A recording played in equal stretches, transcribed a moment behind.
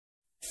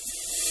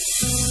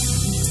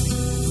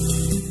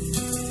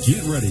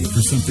Get ready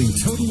for something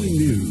totally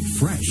new,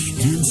 fresh,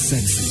 and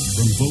sexy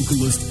from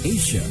vocalist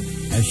Aysha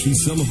as she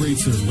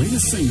celebrates her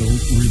latest single,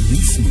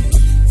 Release Me.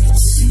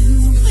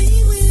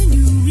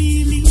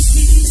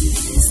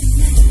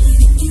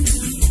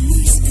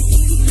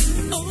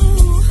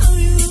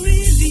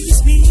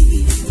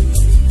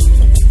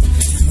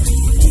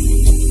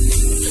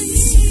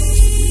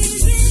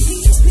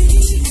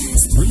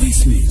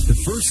 Release Me, the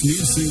first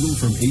new single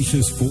from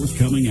Aysha's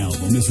forthcoming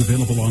album, is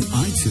available on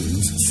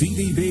iTunes,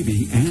 CD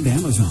Baby, and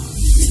Amazon.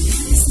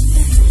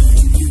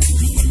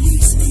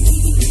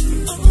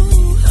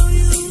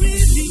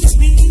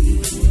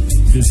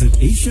 Visit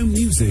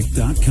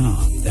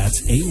AyshaMusic.com.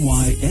 That's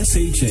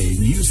AYSHA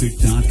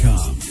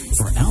Music.com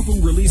for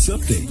album release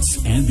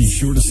updates. And be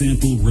sure to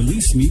sample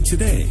Release Me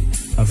today.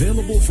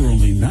 Available for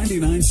only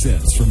 99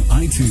 cents from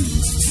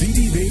iTunes,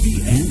 CD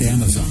Baby, and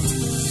Amazon.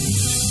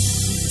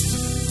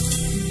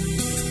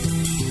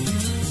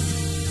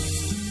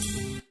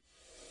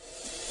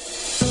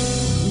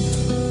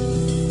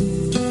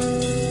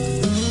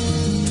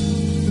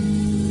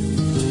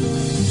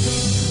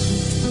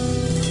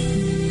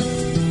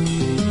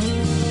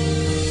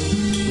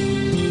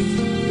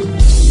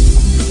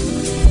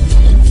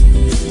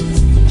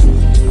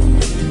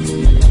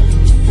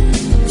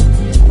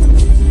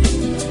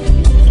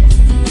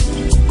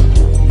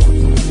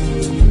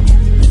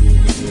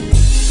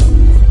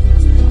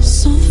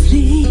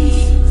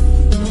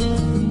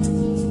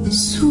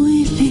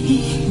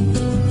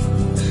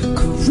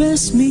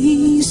 Caress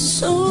me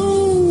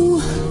so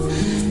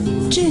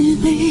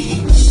gently,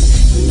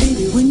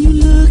 baby. When you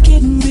look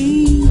at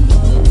me,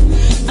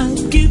 I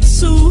get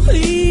so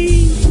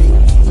weak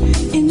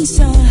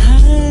inside.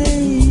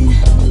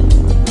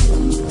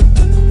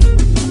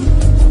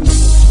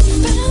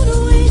 Found a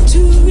way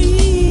to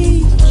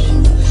reach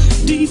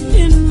deep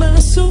in my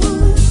soul.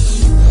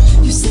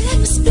 You set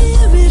my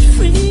spirit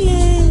free,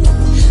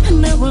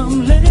 and now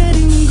I'm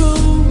letting go.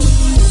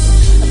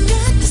 I've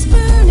got this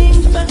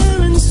burning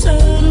fire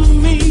inside of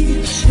me,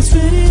 it's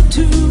ready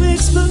to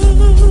explode.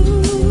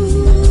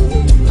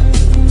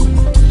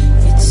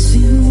 It's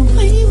in the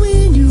way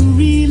when you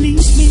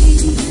release me.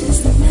 It's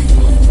the way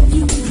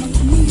you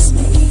release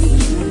me.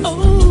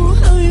 Oh,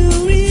 how you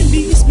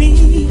release me.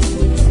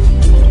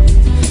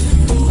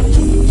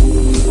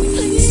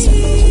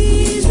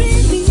 Please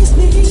release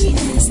me.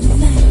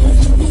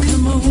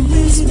 Come on,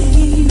 release me.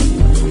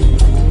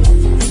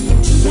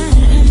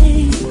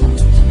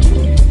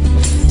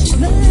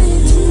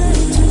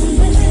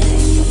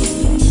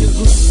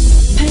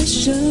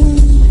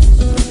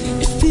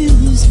 It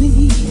fills me,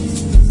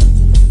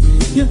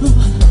 your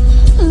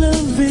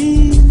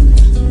loving,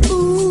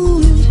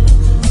 ooh,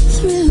 it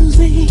thrills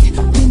me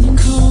when you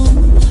call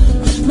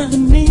my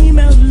name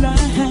out loud.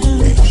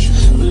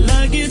 Well, I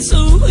get so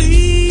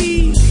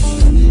weak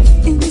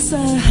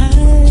inside,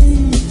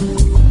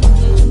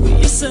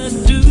 yes I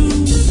do.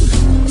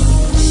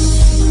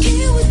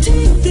 Can we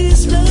take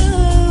this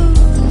love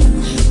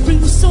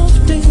real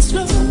soft and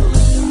slow?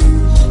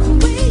 The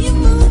way you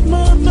move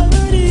my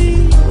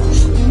body,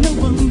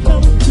 I'm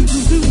about to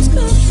lose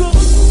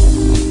control.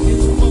 You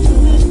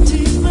wanna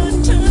take my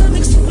time,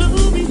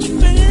 explore each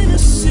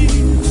fantasy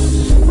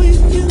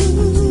with you.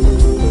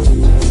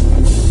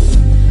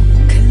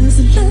 'Cause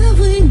I love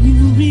when you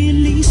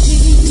release me.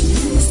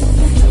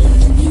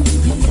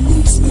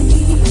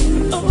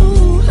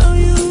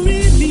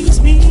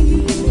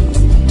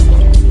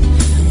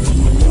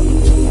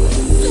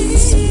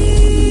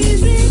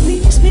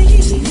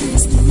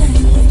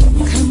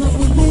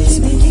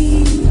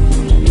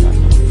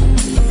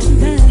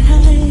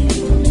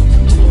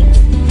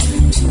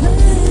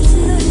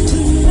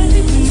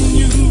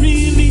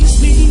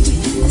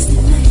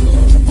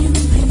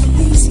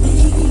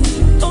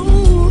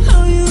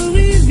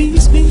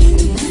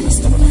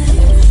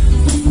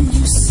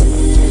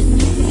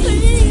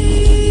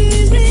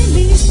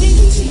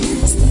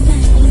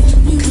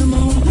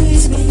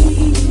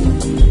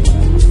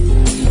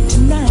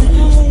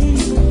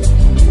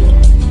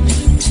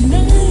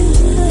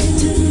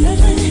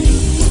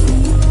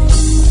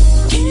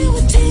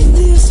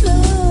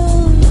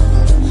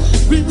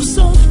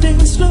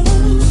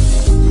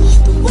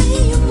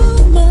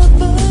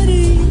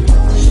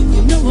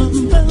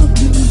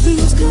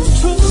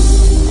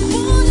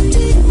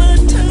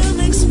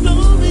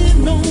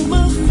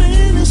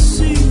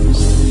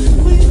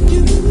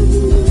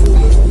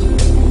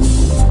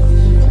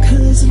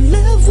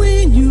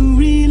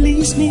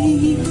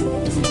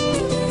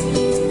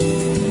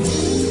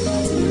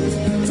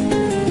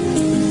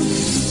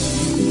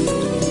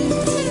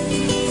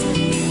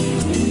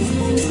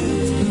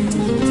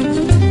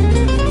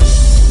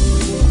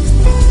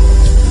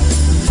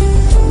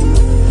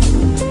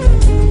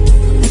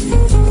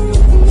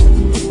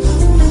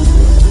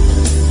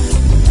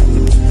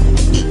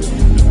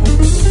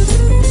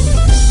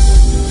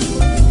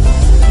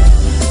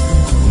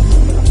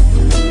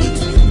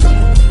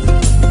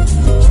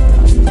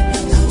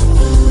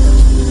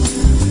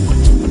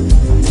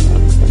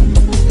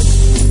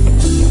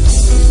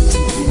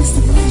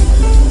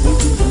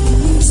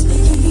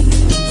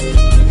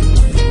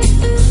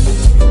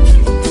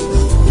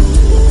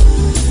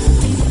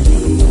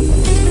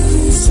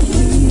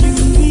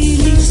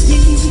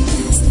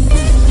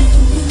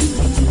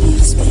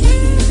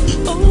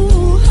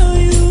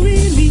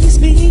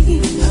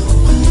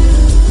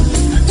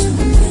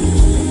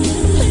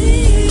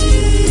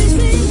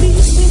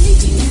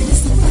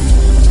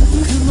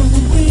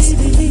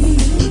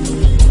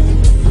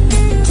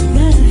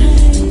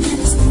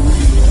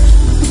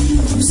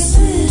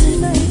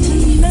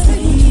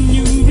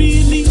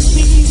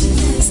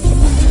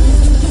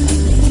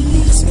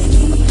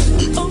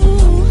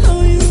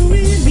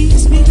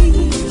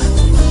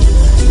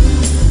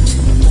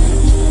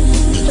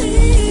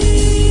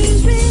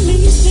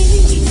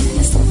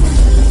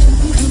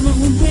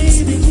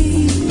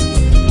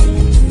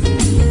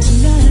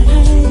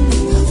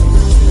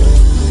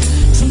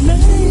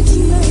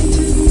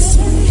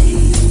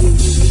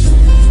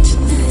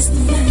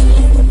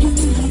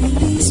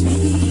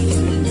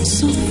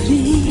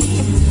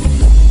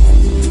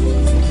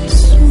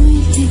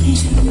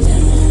 tonight.